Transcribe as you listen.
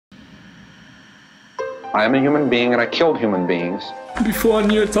I am a human being and I killed human beings. Before I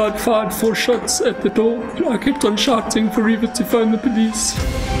knew it, I'd fired 4 shots at the door. I kept on shouting for Eva to phone the police.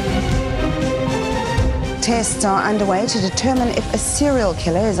 Tests are underway to determine if a serial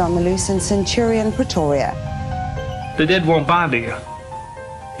killer is on the loose in Centurion, Pretoria. The dead won't bother you.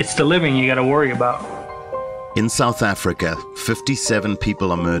 It's the living you got to worry about. In South Africa, 57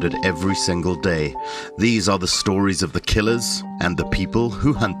 people are murdered every single day. These are the stories of the killers and the people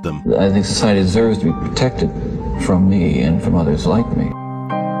who hunt them. I think society deserves to be protected from me and from others like me.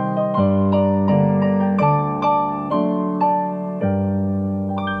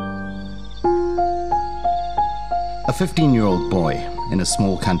 A 15-year-old boy in a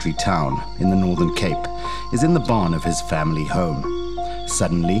small country town in the Northern Cape is in the barn of his family home.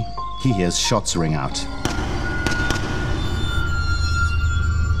 Suddenly, he hears shots ring out.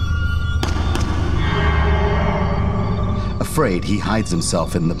 Afraid, he hides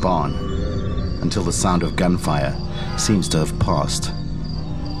himself in the barn until the sound of gunfire seems to have passed.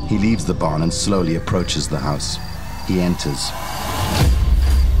 He leaves the barn and slowly approaches the house. He enters.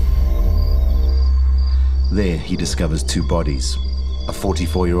 There he discovers 2 bodies, a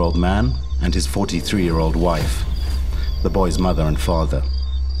 44-year-old man and his 43-year-old wife, the boy's mother and father.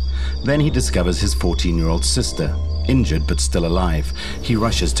 Then he discovers his 14-year-old sister, injured but still alive. He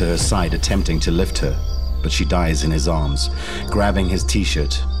rushes to her side, attempting to lift her, but she dies in his arms, grabbing his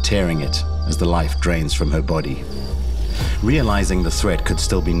t-shirt, tearing it as the life drains from her body. Realizing the threat could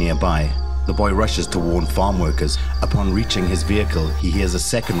still be nearby, the boy rushes to warn farm workers. Upon reaching his vehicle, he hears a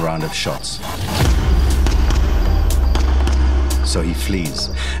second round of shots. So he flees.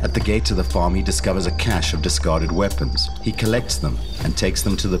 At the gate to the farm, he discovers a cache of discarded weapons. He collects them and takes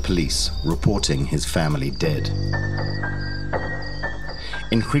them to the police, reporting his family dead.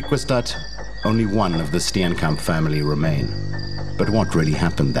 In Griekwestad, only one of the Steenkamp family remain. But what really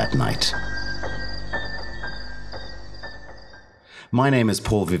happened that night? My name is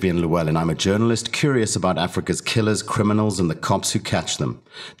Paul Vivian Llewellyn. I'm a journalist curious about Africa's killers, criminals, and the cops who catch them.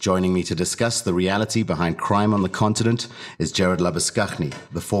 Joining me to discuss the reality behind crime on the continent is Gerard Labuschagne,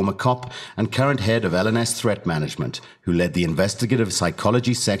 the former cop and current head of LNS Threat Management, who led the investigative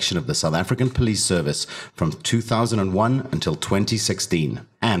psychology section of the South African Police Service from 2001 until 2016.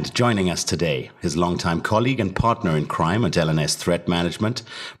 And joining us today, his longtime colleague and partner in crime at LNS Threat Management,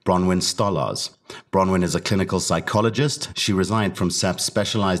 Bronwynn Stollarz. Bronwynn is a clinical psychologist. She resigned from SAP's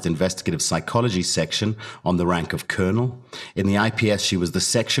specialized investigative psychology section on the rank of colonel. In the IPS, she was the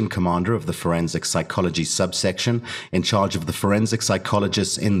section commander of the forensic psychology subsection, in charge of the forensic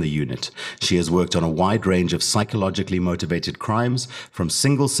psychologists in the unit. She has worked on a wide range of psychologically motivated crimes, from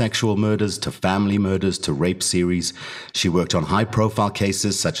single sexual murders to family murders to rape series. She worked on high-profile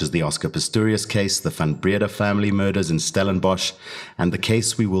cases such as the Oscar Pistorius case, the Van Breda family murders in Stellenbosch, and the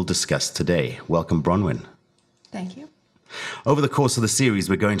case we will discuss today. Welcome, Bronwynn. Thank you. Over the course of the series,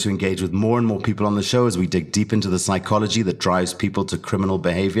 we're going to engage with more and more people on the show as we dig deep into the psychology that drives people to criminal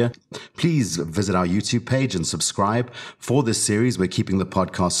behavior. Please visit our YouTube page and subscribe. For this series, we're keeping the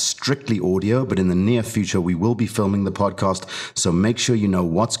podcast strictly audio, but in the near future, we will be filming the podcast, so make sure you know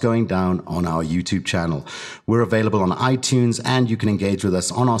what's going down on our YouTube channel. We're available on iTunes, and you can engage with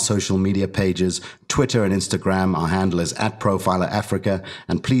us on our social media pages, Twitter and Instagram. Our handle is @ProfilerAfrica,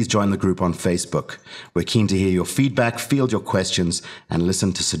 and please join the group on Facebook. We're keen to hear your feedback, field your questions, and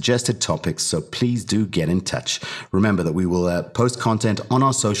listen to suggested topics, so please do get in touch. Remember that we will post content on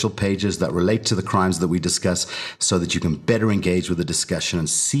our social pages that relate to the crimes that we discuss, so that you can better engage with the discussion and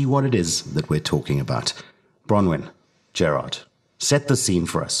see what it is that we're talking about. Bronwynn, Gerard, set the scene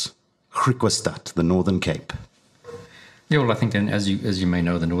for us. Griekwestad, the Northern Cape. Yeah, well, I think, and as you may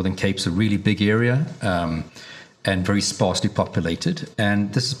know, the Northern Cape's a really big area and very sparsely populated.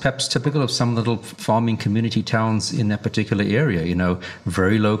 And this is perhaps typical of some of the little farming community towns in that particular area. You know,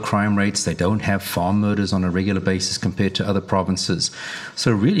 very low crime rates. They don't have farm murders on a regular basis compared to other provinces.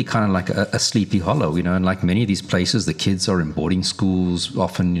 So really kind of like a sleepy hollow, you know, and like many of these places, the kids are in boarding schools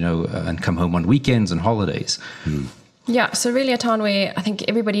often, you know, and come home on weekends and holidays. Yeah, so really a town where I think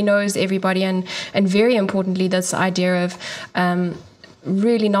everybody knows everybody, and very importantly, this idea of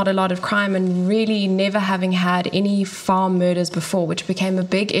really not a lot of crime and really never having had any farm murders before, which became a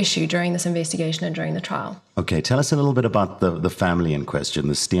big issue during this investigation and during the trial. Okay, tell us a little bit about the family in question,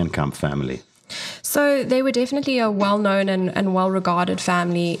 the Steenkamp family. So they were definitely a well-known and well-regarded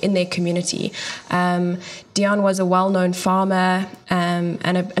family in their community. Deon was a well-known farmer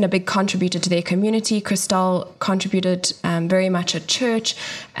and a big contributor to their community. Christel contributed very much at church,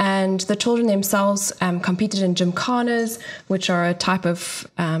 and the children themselves competed in gymkhanas, which are a type of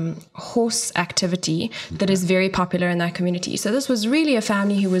horse activity that is very popular in that community. So this was really a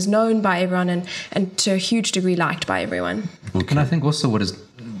family who was known by everyone and to a huge degree liked by everyone. Okay. And I think also what is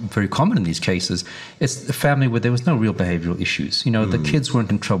very common in these cases, it's a family where there was no real behavioral issues. The kids weren't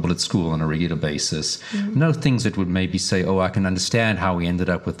in trouble at school on a regular basis. No things that would maybe say, I can understand how we ended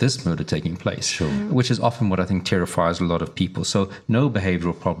up with this murder taking place, which is often what I think terrifies a lot of people. So no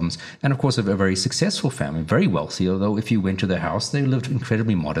behavioral problems. And of course, a very successful family, very wealthy, although if you went to their house, they lived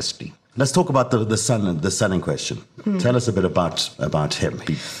incredibly modestly. Let's talk about the son in question. Tell us a bit about him.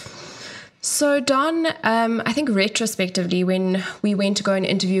 So Don, I think retrospectively, when we went to go and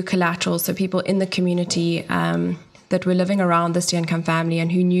interview collateral, so people in the community that were living around the Steenkamp family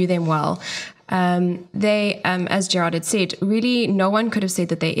and who knew them well, they, as Gerard had said, really no one could have said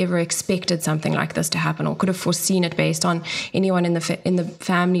that they ever expected something like this to happen or could have foreseen it based on anyone in the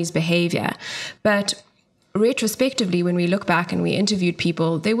family's behavior. But retrospectively, when we look back and we interviewed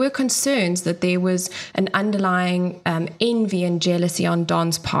people, there were concerns that there was an underlying envy and jealousy on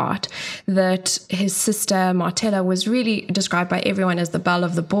Don's part, that his sister Marthella was really described by everyone as the belle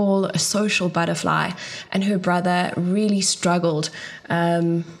of the ball, a social butterfly, and her brother really struggled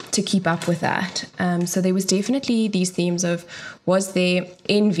to keep up with that. So there was definitely these themes of, was there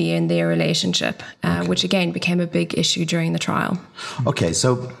envy in their relationship, which again became a big issue during the trial. Okay,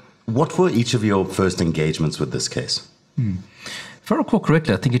 so what were each of your first engagements with this case? If I recall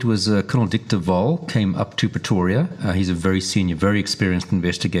correctly, I think it was Colonel Dick de Vol came up to Pretoria. He's a very senior, very experienced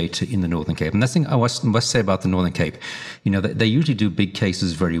investigator in the Northern Cape. And that's the thing I must say about the Northern Cape. They usually do big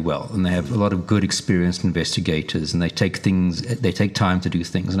cases very well, and they have a lot of good, experienced investigators, and they take time to do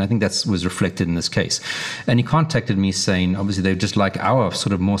things. And I think that was reflected in this case. And he contacted me saying, obviously, they just like our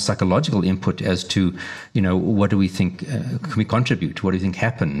sort of more psychological input as to, what do we think, can we contribute? What do you think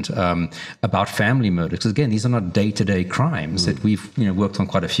happened about family murders? Because again, these are not day-to-day crimes that we've worked on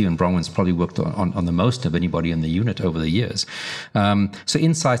quite a few, and Bronwynn's probably worked on the most of anybody in the unit over the years. So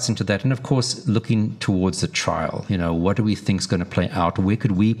insights into that, and of course looking towards the trial. What do we think is going to play out? Where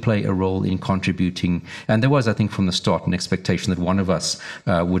could we play a role in contributing? And there was, I think, from the start, an expectation that one of us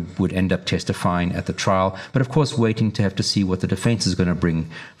would end up testifying at the trial. But of course, waiting to have to see what the defense is going to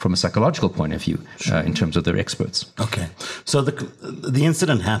bring from a psychological point of view in terms of their experts. Okay, so the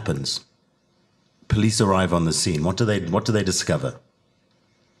incident happens. Police arrive on the scene. What do they discover?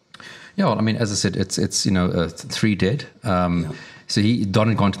 Yeah, well, I mean, as I said, it's 3 dead. So Don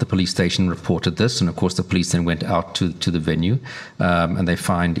had gone to the police station, reported this, and of course the police then went out to the venue, and they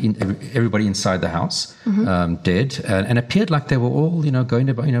find everybody inside the house dead, and appeared like they were all going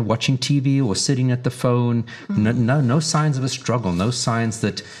about watching TV or sitting at the phone. No signs of a struggle, no signs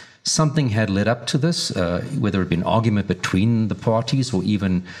that something had led up to this, whether it be an argument between the parties or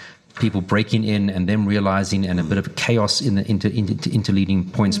even people breaking in and them realizing, and a bit of chaos in the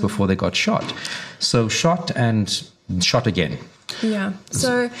interleading points before they got shot. So shot and shot again. Yeah.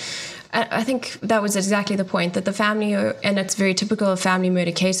 So I think that was exactly the point, that the family, and it's very typical of family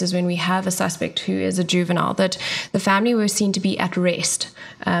murder cases when we have a suspect who is a juvenile, that the family were seen to be at rest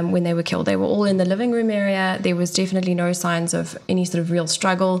when they were killed. They were all in the living room area. There was definitely no signs of any sort of real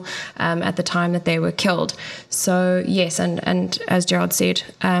struggle at the time that they were killed. So yes, and as Gerard said,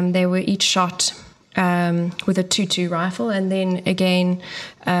 they were each shot with a 22 rifle, and then again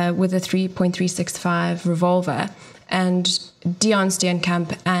with a 3.365 revolver. And Deon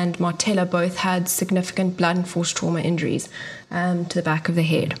Steenkamp and Marthella both had significant blood and force trauma injuries to the back of the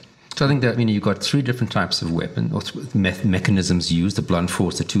head. So I think that you've got 3 different types of weapon or mechanisms used: the blunt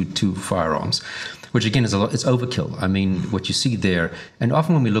force, the two firearms, which again is it's overkill. I mean, what you see there, and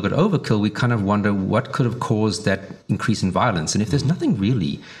often when we look at overkill, we kind of wonder what could have caused that increase in violence. And if there's nothing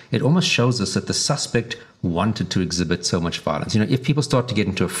really, it almost shows us that the suspect wanted to exhibit so much violence. If people start to get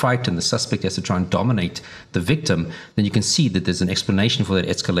into a fight and the suspect has to try and dominate the victim, then you can see that there's an explanation for that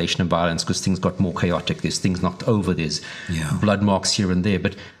escalation of violence, because things got more chaotic. There's things knocked over. There's blood marks here and there.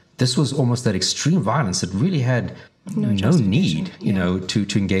 But this was almost that extreme violence that really had no need,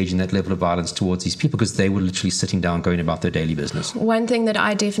 to engage in that level of violence towards these people, because they were literally sitting down, going about their daily business. One thing that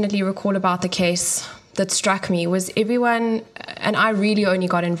I definitely recall about the case that struck me was everyone, and I really only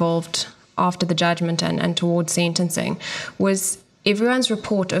got involved after the judgment and towards sentencing, was everyone's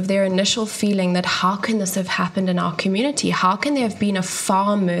report of their initial feeling that how can this have happened in our community? How can there have been a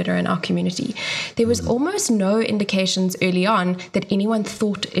farm murder in our community? There was almost no indications early on that anyone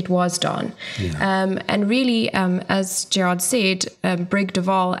thought it was Don. And really, as Gerard said, Brig de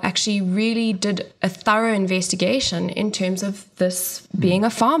Waal actually really did a thorough investigation in terms of this being a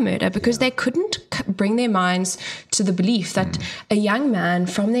farm murder, because they couldn't bring their minds to the belief that a young man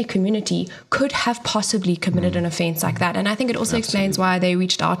from their community could have possibly committed an offense like that. And I think it also explains why they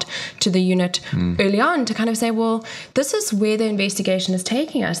reached out to the unit early on to kind of say, well, this is where the investigation is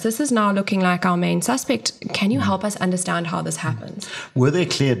taking us. This is now looking like our main suspect. Can you help us understand how this happens? Were there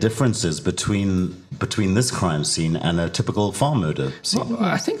clear differences between this crime scene and a typical farm murder scene? Well,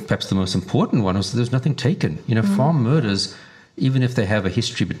 I think perhaps the most important one was there's nothing taken. Farm murders, even if they have a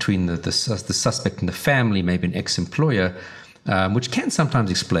history between the suspect and the family, maybe an ex-employer, which can sometimes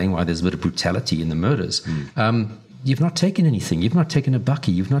explain why there's a bit of brutality in the murders. You've not taken anything. You've not taken a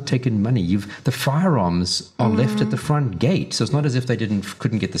bucky. You've not taken money. The firearms are left at the front gate. So it's not as if they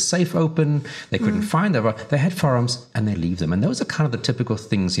couldn't get the safe open. They couldn't find them. They had firearms and they leave them. And those are kind of the typical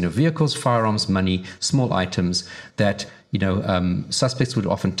things, vehicles, firearms, money, small items that, suspects would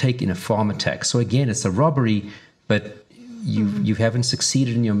often take in a farm attack. So again, it's a robbery, but you haven't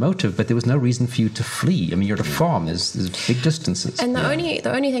succeeded in your motive, but there was no reason for you to flee. I mean, you're at a farm. There's big distances. And the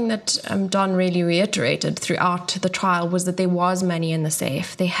only thing that Don really reiterated throughout the trial was that there was money in the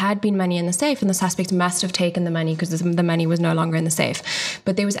safe. There had been money in the safe, and the suspect must have taken the money because the money was no longer in the safe.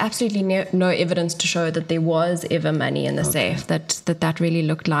 But there was absolutely no evidence to show that there was ever money in the safe. That really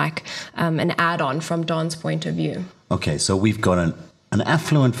looked like an add-on from Don's point of view. Okay, so we've got an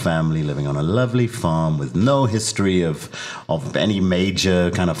affluent family living on a lovely farm with no history of any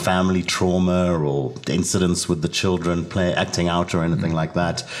major kind of family trauma or incidents with the children acting out or anything like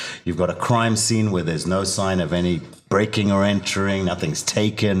that. You've got a crime scene where there's no sign of any breaking or entering, nothing's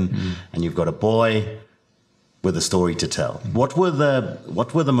taken, and you've got a boy with a story to tell. What were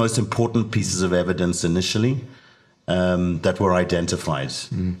the most important pieces of evidence initially that were identified?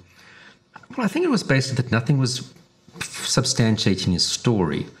 Well, I think it was basically that nothing was substantiating his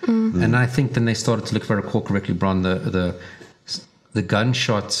story. And I think then they started to look, if I recall correctly, Bron, the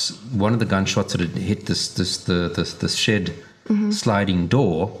gunshots, one of the gunshots that had hit the shed sliding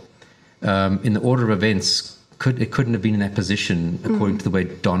door, in the order of events, it couldn't have been in that position according to the way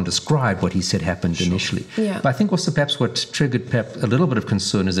Don described what he said happened initially. Yeah. But I think also perhaps what triggered perhaps a little bit of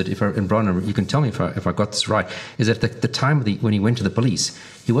concern is that and Bron, you can tell me if I got this right, is that the time when he went to the police,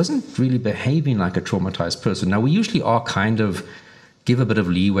 he wasn't really behaving like a traumatized person. Now, we usually are kind of give a bit of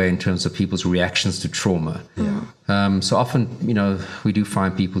leeway in terms of people's reactions to trauma. So often, we do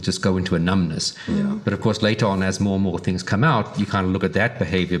find people just go into a numbness. But of course, later on, as more and more things come out, you kind of look at that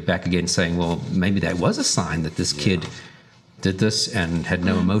behavior back again saying, well, maybe that was a sign that this kid did this and had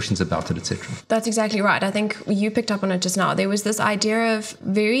no emotions about it, etc. That's exactly right. I think you picked up on it just now. There was this idea of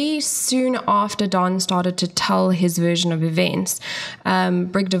very soon after Don started to tell his version of events,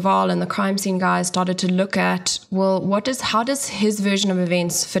 Brig de Waal and the crime scene guys started to look at, well, how does his version of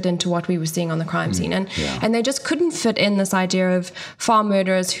events fit into what we were seeing on the crime scene? And they just couldn't fit in this idea of farm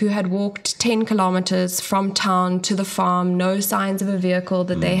murderers who had walked 10 kilometers from town to the farm, no signs of a vehicle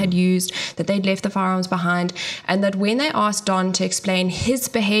that they had used, that they'd left the firearms behind, and that when they asked Don to explain his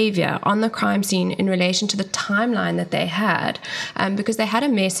behavior on the crime scene in relation to the timeline that they had, because they had a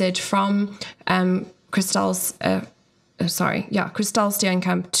message from Christel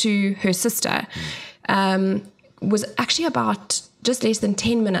Steenkamp to her sister, was actually about just less than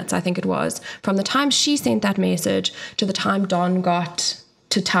 10 minutes, I think it was, from the time she sent that message to the time Don got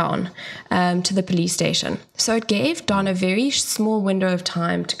to town, to the police station. So it gave Don a very small window of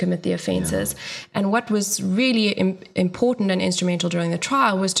time to commit the offences. And what was really important and instrumental during the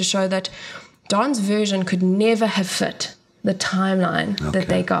trial was to show that Don's version could never have fit the timeline that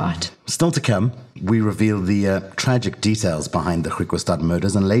they got. Still to come, we reveal the tragic details behind the Griekwestad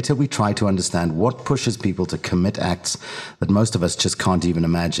murders, and later we try to understand what pushes people to commit acts that most of us just can't even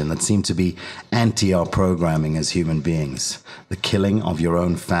imagine, that seem to be anti our programming as human beings. The killing of your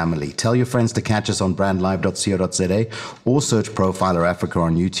own family. Tell your friends to catch us on brandlive.co.za or search Profiler Africa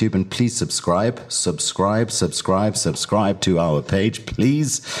on YouTube, and please subscribe to our page,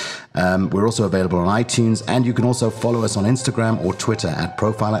 please. We're also available on iTunes, and you can also follow us on Instagram or Twitter at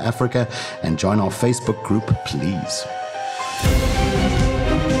Profiler Africa, and join our Facebook group, please.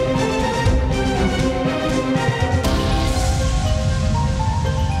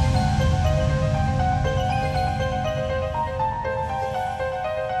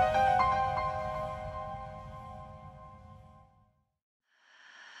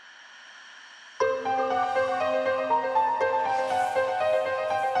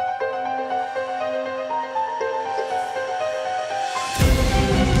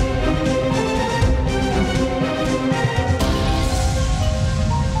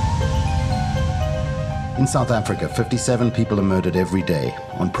 In South Africa, 57 people are murdered every day.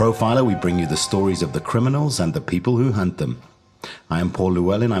 On Profiler, we bring you the stories of the criminals and the people who hunt them. I am Paul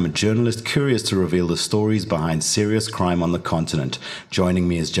Llewellyn. I'm a journalist curious to reveal the stories behind serious crime on the continent. Joining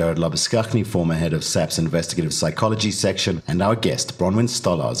me is Jared Labuschagne, former head of SAPs investigative psychology section, and our guest, Bronwynn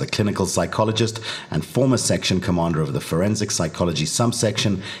Stollarz, a clinical psychologist and former section commander of the forensic psychology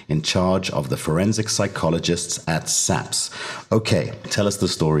subsection in charge of the forensic psychologists at SAPs. Okay, tell us the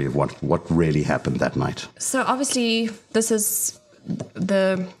story of what really happened that night. So obviously, this is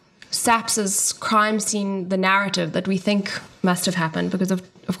the SAPs' crime scene, the narrative that we think must have happened, because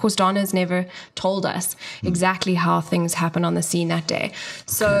of course Don has never told us exactly how things happened on the scene that day.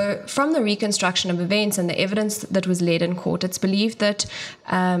 So from the reconstruction of events and the evidence that was led in court, it's believed that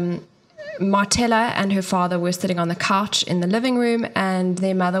Marthella and her father were sitting on the couch in the living room, and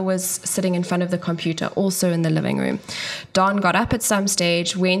their mother was sitting in front of the computer, also in the living room. Don got up at some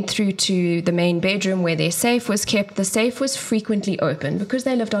stage, went through to the main bedroom where their safe was kept. The safe was frequently open because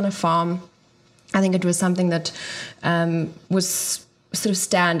they lived on a farm. I think it was something that was sort of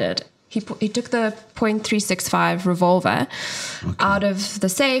standard. He took the .365 revolver out of the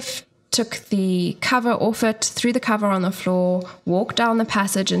safe, took the cover off it, threw the cover on the floor, walked down the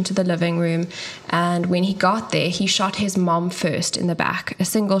passage into the living room, and when he got there, he shot his mom first in the back, a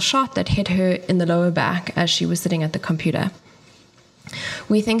single shot that hit her in the lower back as she was sitting at the computer.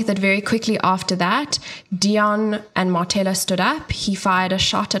 We think that very quickly after that, Deon and Marthella stood up. He fired a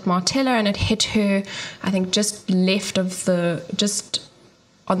shot at Marthella, and it hit her, I think, just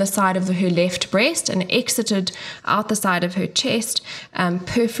on the side of her left breast, and exited out the side of her chest,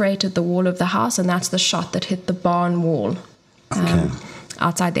 perforated the wall of the house, and that's the shot that hit the barn wall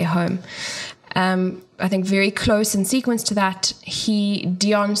outside their home. I think very close in sequence to that,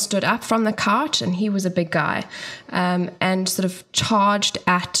 Deon stood up from the couch, and he was a big guy, and sort of charged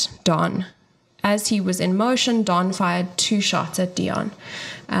at Don. As he was in motion, Don fired 2 shots at Deon.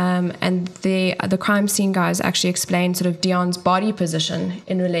 And the crime scene guys actually explained sort of Deon's body position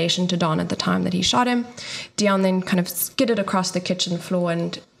in relation to Don at the time that he shot him. Deon then kind of skidded across the kitchen floor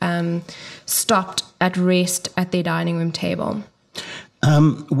and stopped at rest at their dining room table.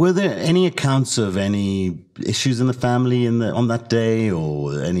 Were there any accounts of any issues in the family on that day,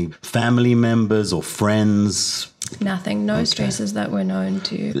 or any family members or friends? Nothing, no stresses that were known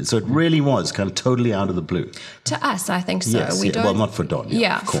to. So it really was kind of totally out of the blue. To us, I think so. Yes, well, not for Don.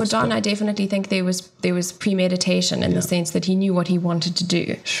 Yeah, for Don, I definitely think there was premeditation in the sense that he knew what he wanted to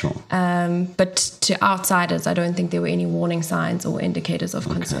do. Sure. But to outsiders, I don't think there were any warning signs or indicators of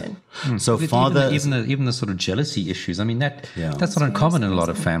concern. So father, even the sort of jealousy issues. I mean, that's not uncommon in a lot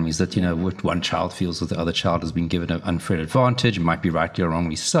of families. That what one child feels that the other child has been given an unfair advantage. It might be rightly or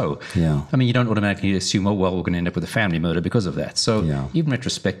wrongly so. Yeah. I mean, you don't automatically assume, oh well, we're going to end up with a family murder because of that. So even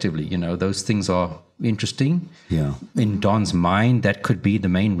retrospectively, those things are interesting. Yeah. In Don's mind, that could be the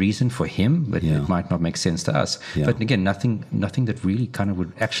main reason for him, but it might not make sense to us. Yeah. But again, nothing that really kind of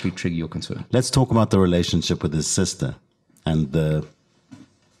would actually trigger your concern. Let's talk about the relationship with his sister and the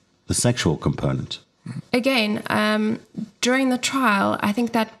sexual component. Again, during the trial, I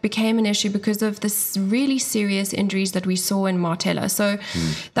think that became an issue because of this really serious injuries that we saw in Marthella. So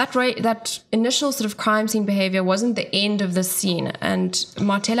that initial sort of crime scene behavior wasn't the end of the scene, and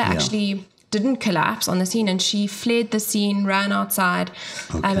Marthella actually didn't collapse on the scene, and she fled the scene, ran outside,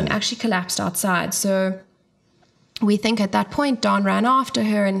 and actually collapsed outside. So we think at that point, Don ran after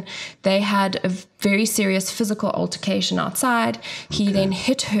her, and they had a very serious physical altercation outside. He then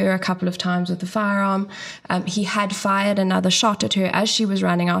hit her a couple of times with the firearm. He had fired another shot at her as she was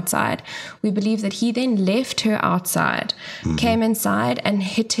running outside. We believe that he then left her outside, came inside, and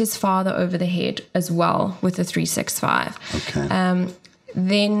hit his father over the head as well with a .365. Okay.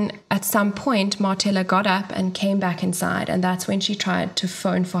 Then at some point, Marthella got up and came back inside, and that's when she tried to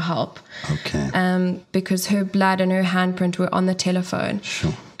phone for help. Okay. Because her blood and her handprint were on the telephone.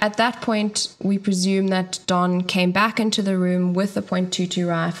 Sure. At that point, we presume that Don came back into the room with the .22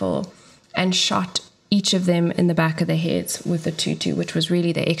 rifle and shot each of them in the back of the heads with the .22, which was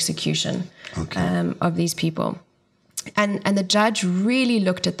really the execution of these people. And the judge really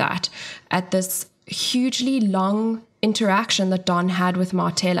looked at this hugely long interaction that Don had with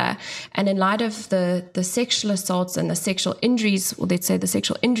Marthella, and in light of the sexual assaults and the sexual injuries, or let's say the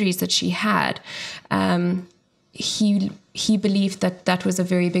sexual injuries that she had, he believed that was a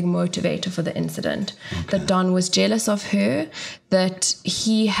very big motivator for the incident. That Don was jealous of her, that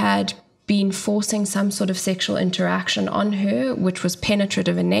he had been forcing some sort of sexual interaction on her, which was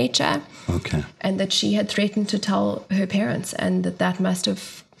penetrative in nature, and that she had threatened to tell her parents, and that must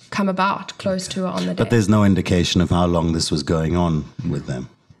have come about close to her on the day. But there's no indication of how long this was going on with them.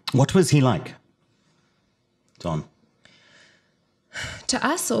 What was he like? Don? To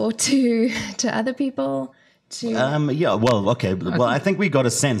us or to other people? Yeah, well, okay. Well, I think we got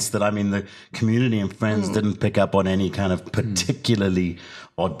a sense that, I mean, the community and friends didn't pick up on any kind of particularly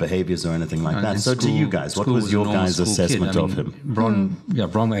odd behaviors or anything like that. So to you guys, what was your guys' assessment of him?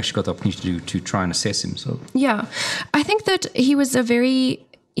 Bron actually got the opportunity to try and assess him. So yeah, I think that he was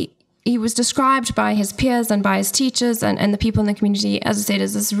he was described by his peers and by his teachers and the people in the community, as I said,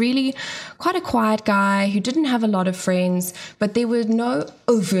 as this really quite a quiet guy who didn't have a lot of friends, but there were no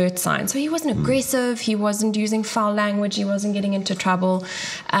overt signs. So he wasn't aggressive, he wasn't using foul language, he wasn't getting into trouble.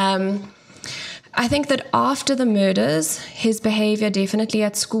 I think that after the murders, his behavior definitely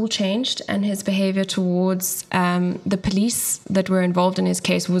at school changed, and his behavior towards the police that were involved in his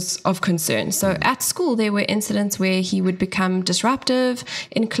case was of concern. So at school, there were incidents where he would become disruptive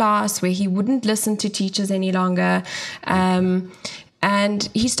in class, where he wouldn't listen to teachers any longer. And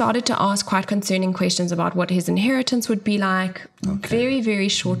he started to ask quite concerning questions about what his inheritance would be like very, very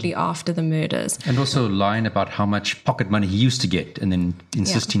shortly after the murders. And also lying about how much pocket money he used to get, and then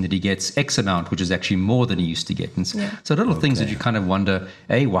insisting that he gets X amount, which is actually more than he used to get. And so little things that you kind of wonder,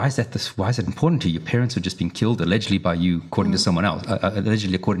 why is that important to you? Your parents have just been killed allegedly by you, according to someone else,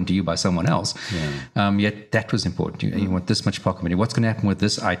 allegedly according to you by someone else. Yet that was important. You want this much pocket money. What's going to happen with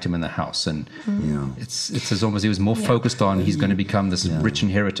this item in the house? And it's as almost he was more focused on he's going to become this rich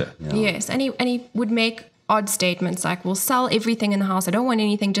inheritor. Yes, and he would make odd statements like, we'll sell everything in the house. I don't want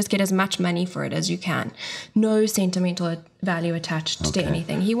anything. Just get as much money for it as you can. No sentimental value attached to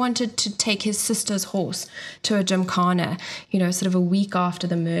anything. He wanted to take his sister's horse to a gymkhana, sort of a week after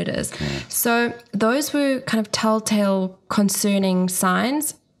the murders. So those were kind of telltale concerning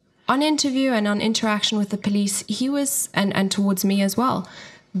signs. On interview and on interaction with the police, he was, and towards me as well,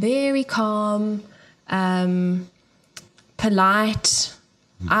 very calm, polite.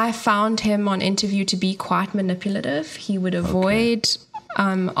 I found him on interview to be quite manipulative. He would avoid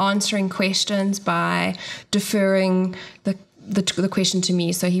answering questions by deferring the question to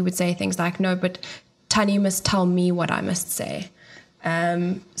me. So he would say things like, no, but Tanya must tell me what I must say.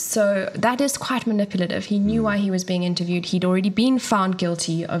 So that is quite manipulative. He knew why he was being interviewed. He'd already been found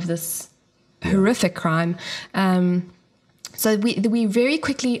guilty of this horrific crime. So we very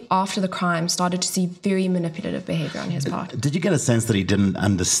quickly after the crime started to see very manipulative behavior on his part. Did you get a sense that he didn't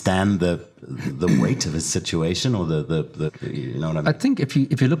understand the weight of his situation, or the you know what I mean? I think if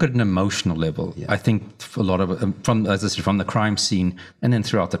you look at an emotional level, I think a lot of from the crime scene and then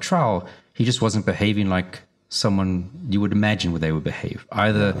throughout the trial, he just wasn't behaving like someone you would imagine they would behave.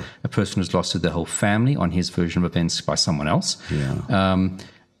 Either a person who's lost their whole family on his version of events by someone else.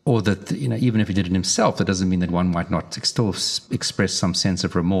 Or that, even if he did it himself, that doesn't mean that one might not still express some sense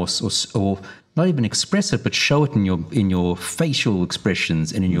of remorse, or not even express it, but show it in your facial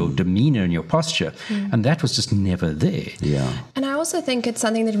expressions and in your demeanor and your posture. And that was just never there. And I also think it's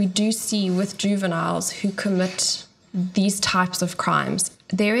something that we do see with juveniles who commit these types of crimes.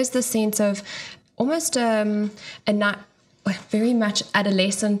 There is the sense of almost very much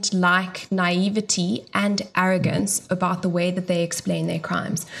adolescent-like naivety and arrogance about the way that they explain their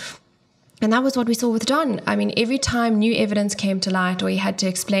crimes. And that was what we saw with Don. I mean, every time new evidence came to light or he had to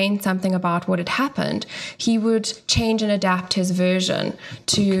explain something about what had happened, he would change and adapt his version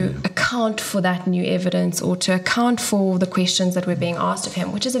to account for that new evidence or to account for the questions that were being asked of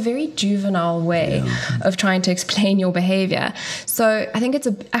him, which is a very juvenile way of trying to explain your behavior. So I think it's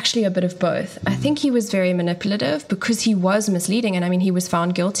actually a bit of both. I think he was very manipulative because he was misleading. And I mean, he was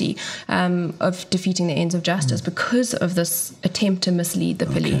found guilty of defeating the ends of justice because of this attempt to mislead the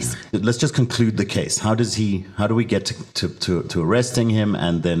police. Let's just conclude the case. How do we get to arresting him,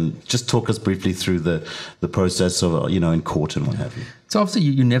 and then just talk us briefly through the process of in court and what have you. So obviously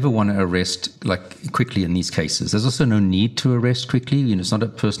you never want to arrest quickly in these cases. There's also no need to arrest quickly. It's not a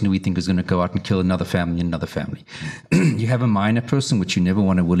person who we think is going to go out and kill another family. You have a minor person which you never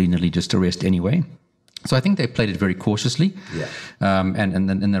want to willy-nilly just arrest anyway. So I think they played it very cautiously, and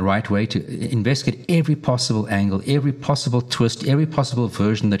in the right way to investigate every possible angle, every possible twist, every possible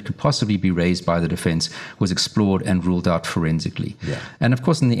version that could possibly be raised by the defense was explored and ruled out forensically. And of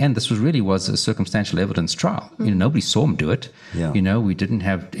course, in the end, this was a circumstantial evidence trial. Nobody saw him do it. We didn't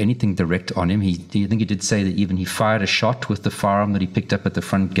have anything direct on him. I think he did say that even he fired a shot with the firearm that he picked up at the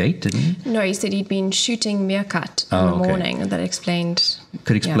front gate, didn't he? No, he said he'd been shooting meerkat in the morning, and that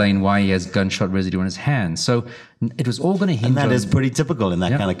could explain why he has gunshot residue on his hand. So it was all going to hinge on... And that is pretty typical in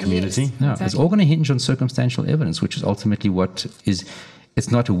that kind of community. Yes, exactly. It's all going to hinge on circumstantial evidence, which is ultimately what is...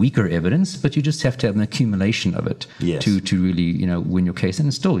 It's not a weaker evidence, but you just have to have an accumulation of it to really, win your case. And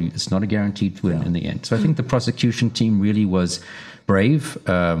it's not a guaranteed win in the end. So I think the prosecution team really was brave,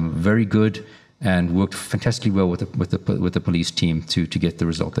 very good, and worked fantastically well with the police team to get the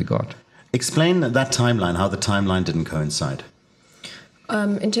result they got. Explain that timeline, how the timeline didn't coincide.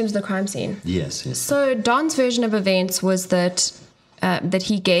 In terms of the crime scene? Yes. So Don's version of events was that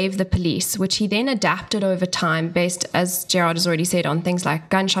he gave the police, which he then adapted over time based, as Gerard has already said, on things like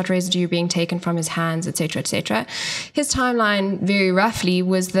gunshot residue being taken from his hands, etc., etc. His timeline, very roughly,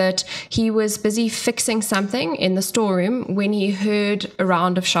 was that he was busy fixing something in the storeroom when he heard a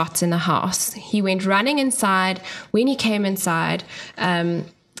round of shots in the house. He went running inside. When he came inside,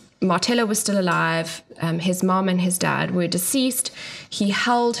 Marthella was still alive. His mom and his dad were deceased. He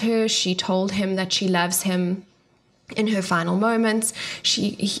held her. She told him that she loves him in her final moments.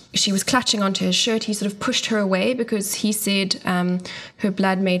 She was clutching onto his shirt. He sort of pushed her away because he said her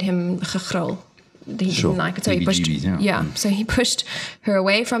blood made him gegril. He didn't like it, so he pushed. So he pushed her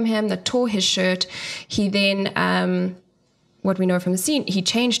away from him. That tore his shirt. He then, what we know from the scene, he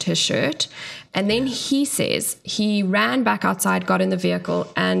changed his shirt, and then he says he ran back outside, got in the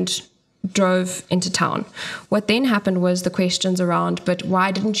vehicle, and drove into town. What then happened was the questions around, but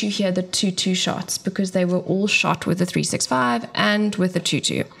why didn't you hear the 2-2 shots? Because they were all shot with a 365 and with a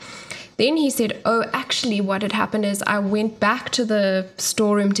 2-2. Then he said, oh, actually what had happened is I went back to the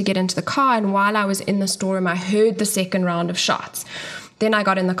storeroom to get into the car, and while I was in the storeroom, I heard the second round of shots. Then I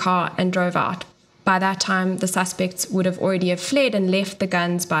got in the car and drove out. By that time, the suspects would have already fled and left the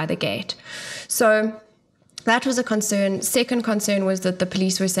guns by the gate. So that was a concern. Second concern was that the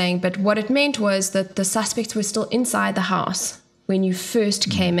police were saying, but what it meant was that the suspects were still inside the house when you first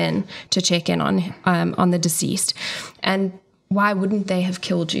came in to check in on the deceased. And why wouldn't they have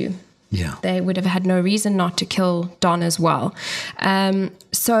killed you? Yeah. They would have had no reason not to kill Don as well.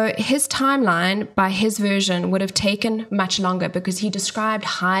 So his timeline, by his version, would have taken much longer because he described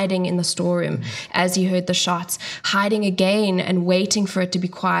hiding in the storeroom as he heard the shots, hiding again and waiting for it to be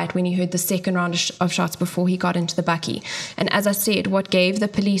quiet when he heard the second round of shots before he got into the bakkie. And as I said, what gave the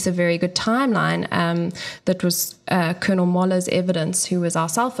police a very good timeline, that was Colonel Moller's evidence, who was our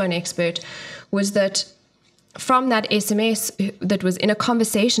cell phone expert, was that from that SMS that was in a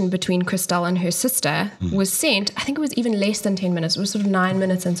conversation between Christel and her sister was sent, I think it was even less than 10 minutes. It was sort of 9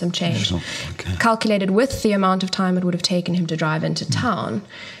 minutes and some change. Okay. Calculated with the amount of time it would have taken him to drive into town,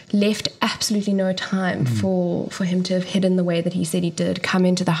 left absolutely no time for him to have hidden the way that he said he did, come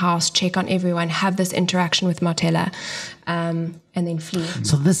into the house, check on everyone, have this interaction with Marthella, and then flee.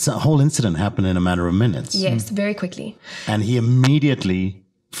 So this whole incident happened in a matter of minutes? Yes, very quickly. And he immediately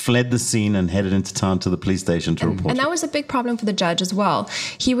fled the scene and headed into town to the police station to report. And that was a big problem for the judge as well.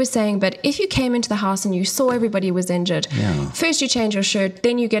 He was saying, but if you came into the house and you saw everybody was injured, first you change your shirt,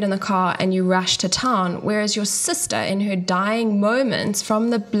 then you get in the car and you rush to town. Whereas your sister, in her dying moments from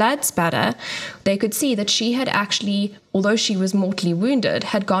the blood spatter, they could see that she had actually, although she was mortally wounded,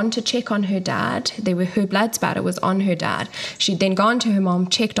 had gone to check on her dad. Her blood spatter was on her dad. She'd then gone to her mom,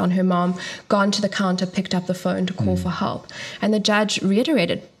 checked on her mom, gone to the counter, picked up the phone to call for help. And the judge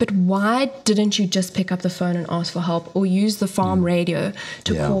reiterated, but why didn't you just pick up the phone and ask for help, or use the farm radio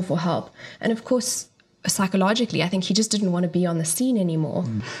to call for help? And of course, psychologically, I think he just didn't want to be on the scene anymore.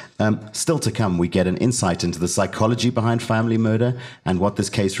 Still to come, we get an insight into the psychology behind family murder and what this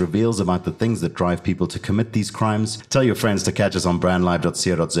case reveals about the things that drive people to commit these crimes. Tell your friends to catch us on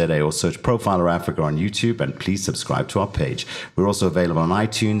brandlive.co.za or search Profiler Africa on YouTube, and please subscribe to our page. We're also available on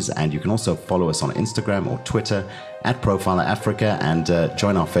iTunes, and you can also follow us on Instagram or Twitter at Profiler Africa, and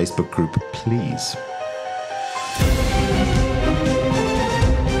join our Facebook group, please.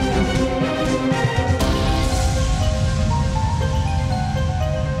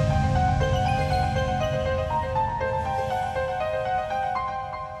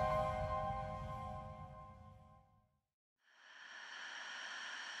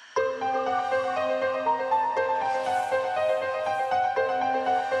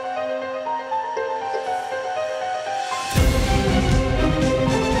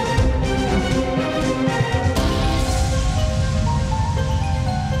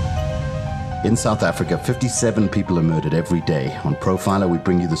 In South Africa, 57 people are murdered every day. On Profiler, we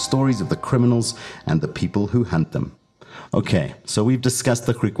bring you the stories of the criminals and the people who hunt them. Okay, so we've discussed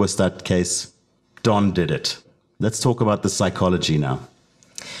the Griekwestad case. Don did it. Let's talk about the psychology now.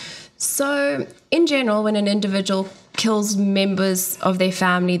 So, in general, when an individual kills members of their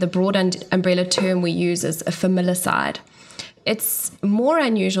family, the broad umbrella term we use is a familicide. It's more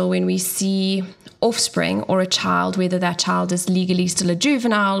unusual when we see offspring or a child, whether that child is legally still a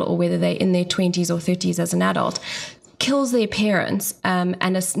juvenile or whether they're in their 20s or 30s as an adult, kills their parents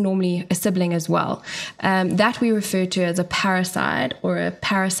and is normally a sibling as well. That we refer to as a parricide or a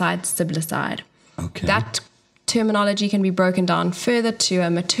parricide siblicide. Okay. That terminology can be broken down further to a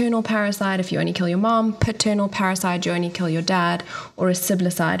maternal parricide if you only kill your mom, paternal parricide, you only kill your dad, or a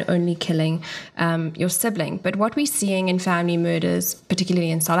siblicide, only killing your sibling. But what we're seeing in family murders, particularly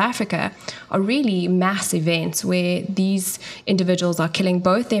in South Africa, are really mass events where these individuals are killing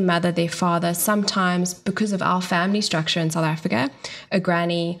both their mother, their father, sometimes because of our family structure in South Africa, a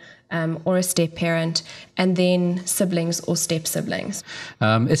granny, or a step-parent, and then siblings or step-siblings.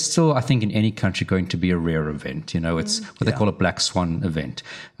 It's still, I think, in any country going to be a rare event. It's what they call a black swan event.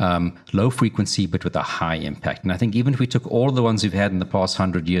 Low frequency, but with a high impact. And I think even if we took all of the ones we've had in the past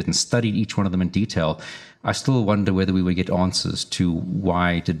 100 years and studied each one of them in detail, I still wonder whether we would get answers to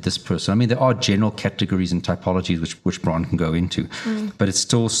why did this person. I mean, there are general categories and typologies which Bron can go into, but it's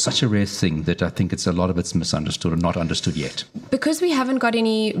still such a rare thing that I think a lot of it's misunderstood or not understood yet. Because we haven't got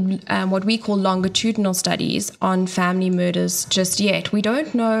any what we call longitudinal studies on family murders just yet, we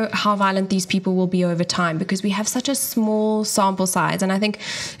don't know how violent these people will be over time because we have such a small sample size. And I think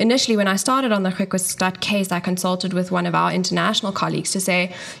initially when I started on the Griekwestad case, I consulted with one of our international colleagues to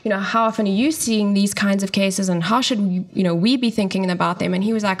say, how often are you seeing these kinds of cases and how should we be thinking about them? And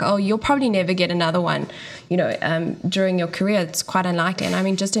he was like, oh, you'll probably never get another one during your career. It's quite unlikely. And I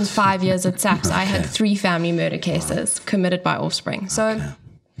mean, just in 5 years at SAPs, I had 3 family murder cases committed by offspring. So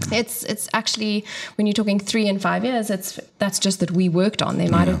it's actually, when you're talking 3 and 5 years, that's just that we worked on. There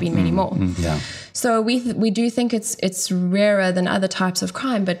might have been many more. So we do think it's rarer than other types of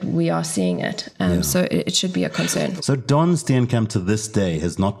crime, but we are seeing it. So it should be a concern. So Deon Steenkamp to this day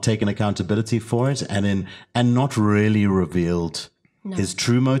has not taken accountability for it and not really revealed his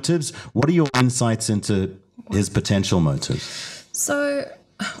true motives. What are your insights into his potential motives? So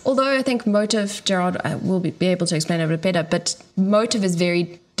although I think motive, Gerard will be able to explain it a bit better, but motive is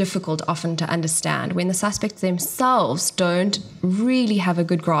very difficult often to understand when the suspects themselves don't really have a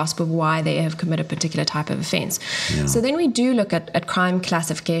good grasp of why they have committed a particular type of offense. So then we do look at crime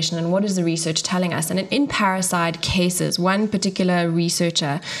classification and what is the research telling us. And in parricide cases, one particular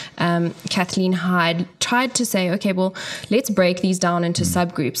researcher, Kathleen Hyde, tried to say, okay, well, let's break these down into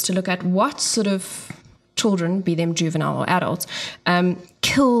subgroups to look at what sort of children, be them juvenile or adults,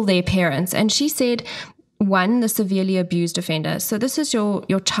 kill their parents. And she said, 1, the severely abused offender. So this is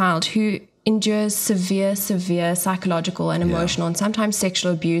your child who endures severe psychological and emotional and sometimes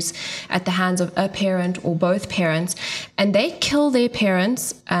sexual abuse at the hands of a parent or both parents. And they kill their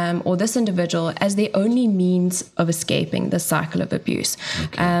parents or this individual as their only means of escaping the cycle of abuse.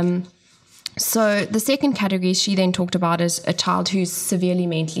 So the second category she then talked about is a child who's severely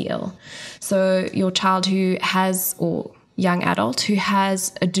mentally ill. So your child who has, or young adult who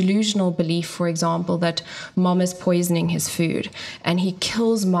has a delusional belief, for example, that mom is poisoning his food, and he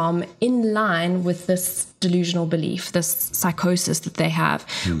kills mom in line with this delusional belief, this psychosis that they have,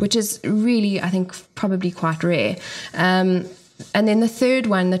 which is really, I think, probably quite rare. And then the third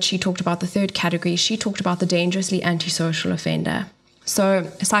one that she talked about, the third category, she talked about the dangerously antisocial offender. So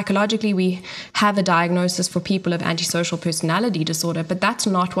psychologically, we have a diagnosis for people of antisocial personality disorder, but that's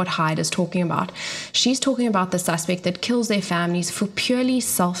not what Hyde is talking about. She's talking about the suspect that kills their families for purely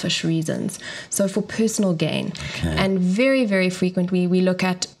selfish reasons, so for personal gain. And very, very frequently we look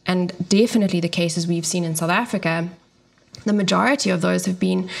at, and definitely the cases we've seen in South Africa, the majority of those have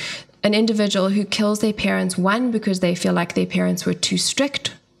been an individual who kills their parents, 1, because they feel like their parents were too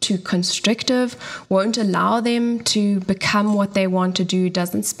strict, too constrictive, won't allow them to become what they want to do,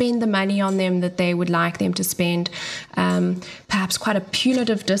 doesn't spend the money on them that they would like them to spend, perhaps quite a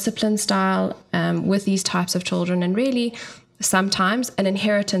punitive discipline style with these types of children, and really sometimes an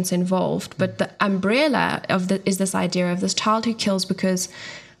inheritance involved. But the umbrella of is this idea of this child who kills because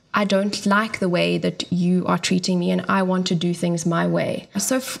I don't like the way that you are treating me and I want to do things my way.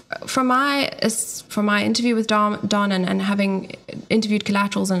 So from my interview with Don and having interviewed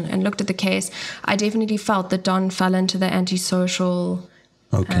collaterals and looked at the case, I definitely felt that Don fell into the antisocial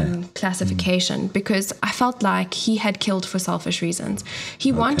classification because I felt like he had killed for selfish reasons. He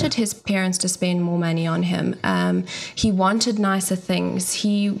wanted his parents to spend more money on him. He wanted nicer things.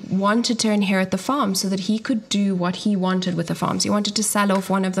 He wanted to inherit the farm so that he could do what he wanted with the farms. He wanted to sell off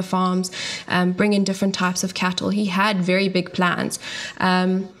one of the farms, bring in different types of cattle. He had very big plans.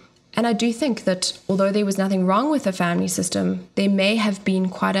 And I do think that although there was nothing wrong with the family system, there may have been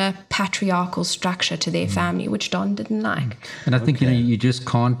quite a patriarchal structure to their family, which Don didn't like. And I think, you just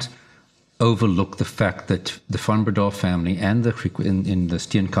can't overlook the fact that the Van Breda family and in the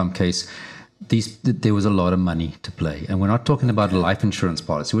Steenkamp case, there was a lot of money to play. And we're not talking about a life insurance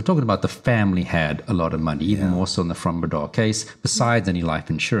policy. We're talking about the family had a lot of money, even more so in the Van Breda case, besides any life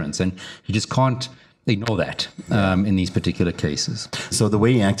insurance. And you just can't ignore that in these particular cases. So the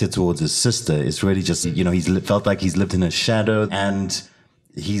way he acted towards his sister is really just, he's felt like he's lived in a shadow, and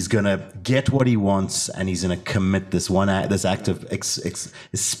he's going to get what he wants, and he's going to commit this act of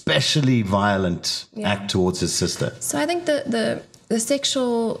especially violent act towards his sister. So I think the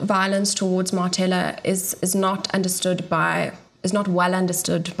sexual violence towards Marthella is not well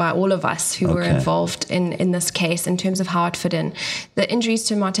understood by all of us who were involved in this case in terms of how it fit in. The injuries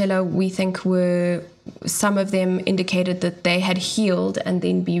to Marthella, we think, some of them indicated that they had healed and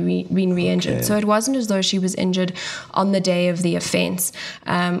then been re-injured. Okay. So it wasn't as though she was injured on the day of the offense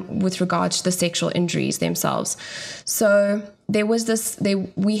with regards to the sexual injuries themselves. So there was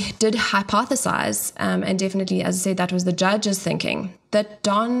we did hypothesize, and definitely, as I said, that was the judge's thinking, that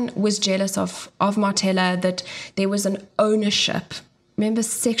Don was jealous of Marthella, that there was an ownership. Remember,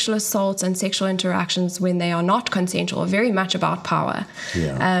 sexual assaults and sexual interactions when they are not consensual are very much about power.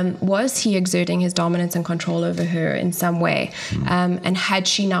 Yeah. Was he exerting his dominance and control over her in some way? And had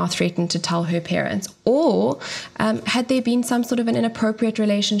she now threatened to tell her parents? Or had there been some sort of an inappropriate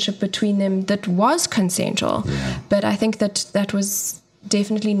relationship between them that was consensual? Yeah. But I think that was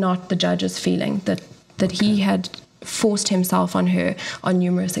definitely not the judge's feeling, that he had forced himself on her on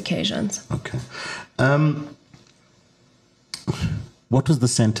numerous occasions. Okay. What was the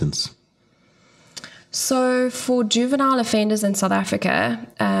sentence? So for juvenile offenders in South Africa,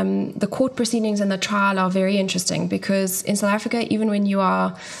 the court proceedings and the trial are very interesting, because in South Africa, even when you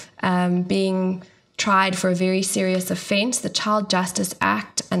are being tried for a very serious offence, the Child Justice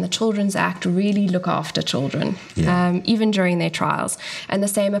Act and the Children's Act really look after children, even during their trials. And the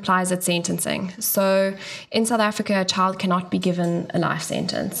same applies at sentencing. So in South Africa, a child cannot be given a life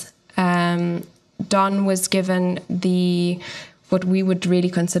sentence. Don was given what we would really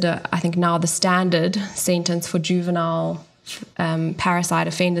consider, I think now, the standard sentence for juvenile parasite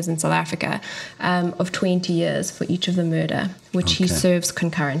offenders in South Africa of 20 years for each of the murder, which he serves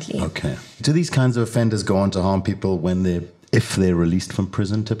concurrently. Okay. Do these kinds of offenders go on to harm people if they're released from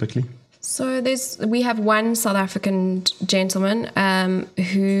prison typically? So we have one South African gentleman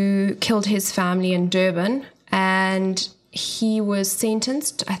who killed his family in Durban, and he was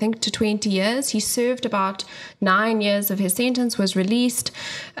sentenced, I think, to 20 years. He served about 9 years of his sentence, was released,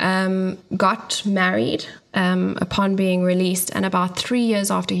 got married upon being released, and about 3 years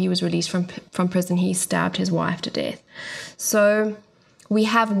after he was released from prison, he stabbed his wife to death. So we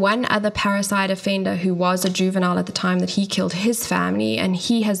have one other parasite offender who was a juvenile at the time that he killed his family, and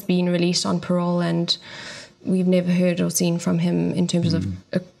he has been released on parole, and we've never heard or seen from him in terms of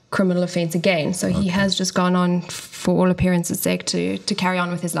a criminal offence again. So he has just gone on, for all appearances' sake, to carry on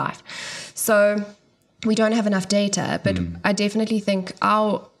with his life. So we don't have enough data, but I definitely think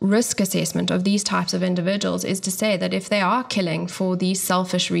our risk assessment of these types of individuals is to say that if they are killing for these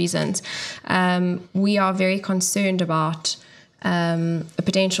selfish reasons, we are very concerned about a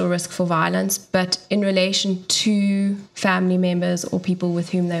potential risk for violence, but in relation to family members or people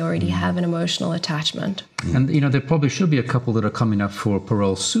with whom they already have an emotional attachment. And, there probably should be a couple that are coming up for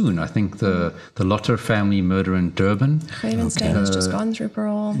parole soon. I think the Lotter family murder in Durban. Griekwestad has just gone through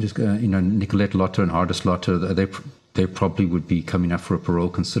parole. Nicolette Lotter and Ardis Lotter, they probably would be coming up for a parole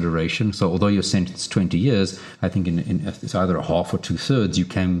consideration. So although you're sentenced 20 years, I think in it's either a half or 2/3, you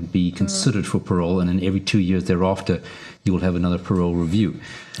can be considered for parole, and in every 2 years thereafter, you will have another parole review.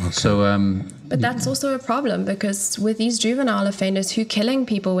 Okay. So, but that's also a problem, because with these juvenile offenders who are killing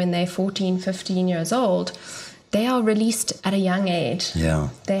people when they're 14, 15 years old, they are released at a young age. Yeah.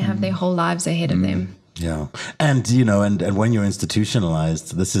 They have their whole lives ahead of them. Yeah. And, and when you're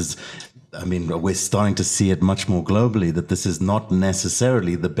institutionalized, we're starting to see it much more globally, that this is not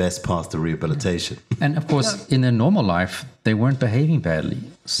necessarily the best path to rehabilitation. And of course, in their normal life, they weren't behaving badly.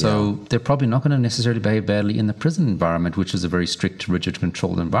 So they're probably not going to necessarily behave badly in the prison environment, which is a very strict, rigid,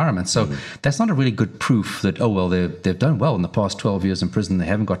 controlled environment. So that's not a really good proof that, they've done well in the past 12 years in prison, they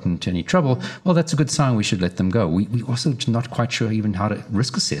haven't gotten into any trouble. Well, that's a good sign, we should let them go. We also not quite sure even how to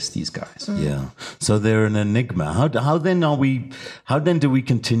risk assess these guys. Yeah. So they're an enigma. How then do we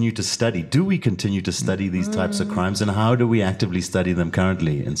continue to study? Do we continue to study these types of crimes, and how do we actively study them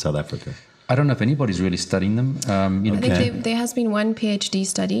currently in South Africa? I don't know if anybody's really studying them. I think there has been one PhD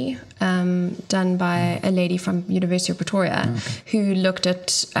study done by a lady from University of Pretoria who looked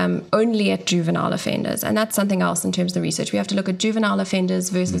at only at juvenile offenders. And that's something else in terms of the research. We have to look at juvenile offenders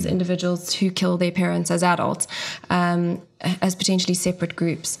versus individuals who kill their parents as adults as potentially separate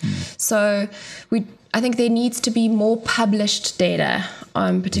groups. So I think there needs to be more published data,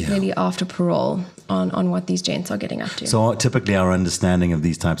 particularly after parole, on what these gents are getting up to. So typically our understanding of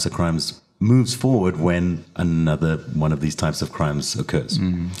these types of crimes moves forward when another one of these types of crimes occurs.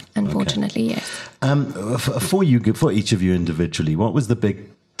 Unfortunately, yes. For each of you individually, what was the big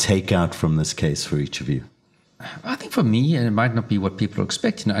takeout from this case for each of you? I think for me, and it might not be what people are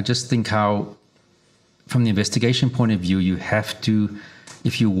expecting, I just think how, from the investigation point of view, you have to,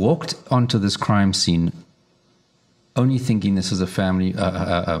 if you walked onto this crime scene only thinking this is a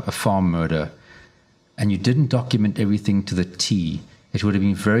farm murder, and you didn't document everything to the T, it would have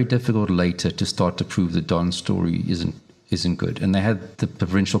been very difficult later to start to prove that Don's story isn't good. And they had the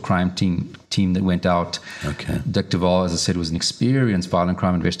provincial crime team that went out. Okay. Dick Duval, as I said, was an experienced violent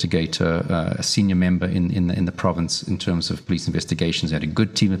crime investigator, a senior member in the province in terms of police investigations. He had a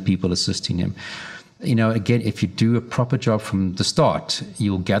good team of people assisting him. You know, again, if you do a proper job from the start,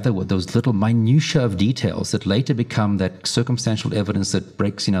 you'll gather what those little minutiae of details that later become that circumstantial evidence that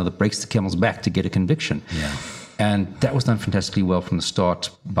breaks the camel's back to get a conviction. Yeah. And that was done fantastically well from the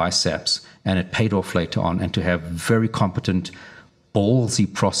start by SAPs, and it paid off later on. And to have very competent,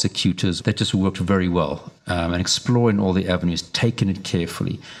 ballsy prosecutors that just worked very well and exploring all the avenues, taking it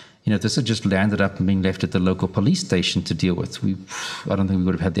carefully. You know, this had just landed up and being left at the local police station to deal with. I don't think we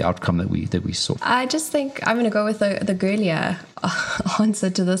would have had the outcome that we saw. I just think I'm going to go with the girlier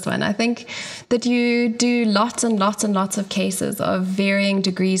answer to this one. I think that you do lots and lots and lots of cases of varying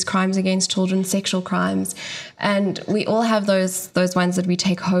degrees, crimes against children, sexual crimes, and we all have those ones that we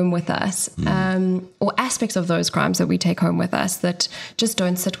take home with us, or aspects of those crimes that we take home with us that just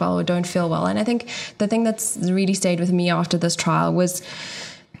don't sit well or don't feel well. And I think the thing that's really stayed with me after this trial was,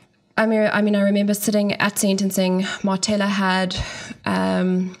 I remember sitting at sentencing. Marthella had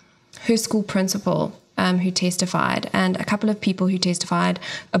her school principal who testified, and a couple of people who testified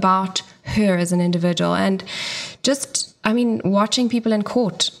about her as an individual. And just, watching people in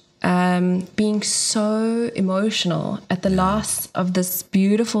court being so emotional at the loss of this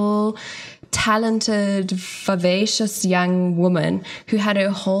beautiful, talented, vivacious young woman who had her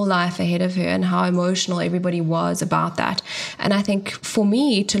whole life ahead of her, and how emotional everybody was about that. And I think for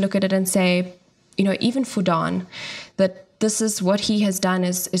me to look at it and say, you know, even for Don, that this is what he has done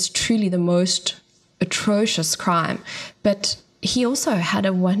is truly the most atrocious crime. But he also had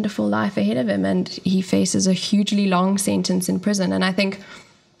a wonderful life ahead of him, and he faces a hugely long sentence in prison. And I think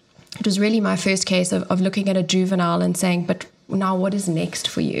it was really my first case of looking at a juvenile and saying, but now what is next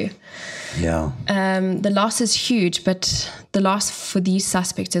for you? Yeah. The loss is huge, but the loss for these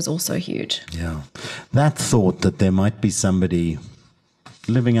suspects is also huge. Yeah. That thought that there might be somebody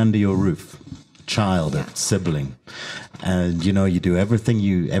living under your roof, child, a sibling, and you know, you do everything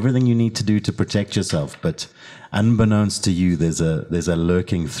you need to do to protect yourself, but unbeknownst to you, there's a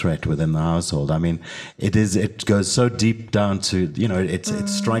lurking threat within the household. I mean, it goes so deep down to, you know, it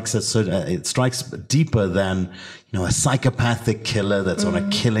strikes us it strikes deeper than, you know, a psychopathic killer that's on a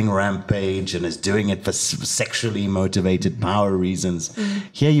killing rampage and is doing it for sexually motivated power reasons.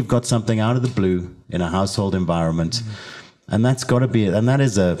 Here you've got something out of the blue in a household environment, and that's got to be it. And that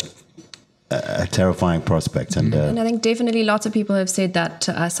is a terrifying prospect. And I think definitely lots of people have said that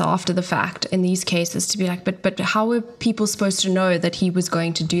to us after the fact in these cases, to be like, but how were people supposed to know that he was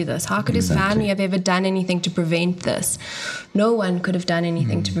going to do this? How could his family have ever done anything to prevent this? No one could have done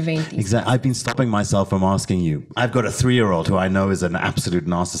anything to prevent these. Exactly. I've been stopping myself from asking you. I've got a 3-year-old who I know is an absolute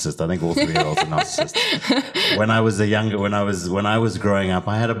narcissist. I think all 3-year-olds are narcissists. When I was growing up,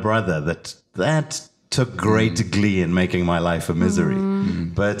 I had a brother that took great glee in making my life a misery.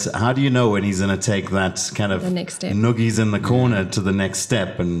 But how do you know when he's going to take that kind of noogies in the corner to the next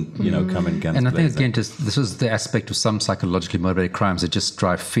step and, you know, come in guns blazing? And I think, again, this is the aspect of some psychologically motivated crimes that just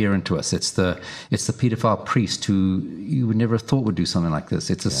drive fear into us. It's the pedophile priest who you would never have thought would do something like this.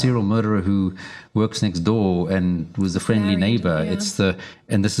 It's a serial murderer who works next door and was a friendly neighbor. Yeah.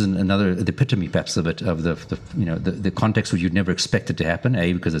 And this is the epitome, perhaps, of it, of the context where you'd never expect it to happen.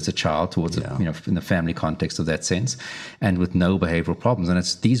 because it's a child towards in the family context of that sense, and with no behavioral problems. And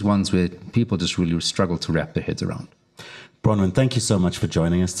it's these ones where people just really struggle to wrap their heads around. Bronwynn, thank you so much for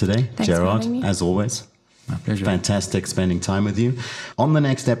joining us today. Thanks Gerard, for having me. as always. My pleasure. Fantastic spending time with you. On the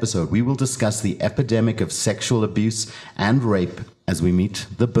next episode, we will discuss the epidemic of sexual abuse and rape as we meet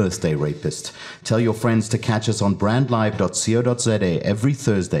the birthday rapist. Tell your friends to catch us on brandlive.co.za every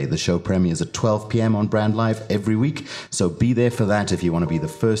Thursday. The show premieres at 12 p.m. on Brand Live every week, so be there for that if you want to be the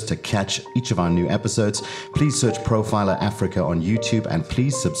first to catch each of our new episodes. Please search Profiler Africa on YouTube, and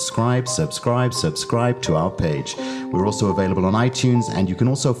please subscribe to our page. We're also available on iTunes, and you can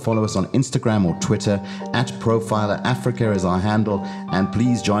also follow us on Instagram or Twitter at Profiler Africa is our handle, and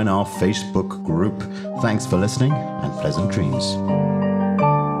please join our Facebook group. Thanks for listening, and pleasant dreams.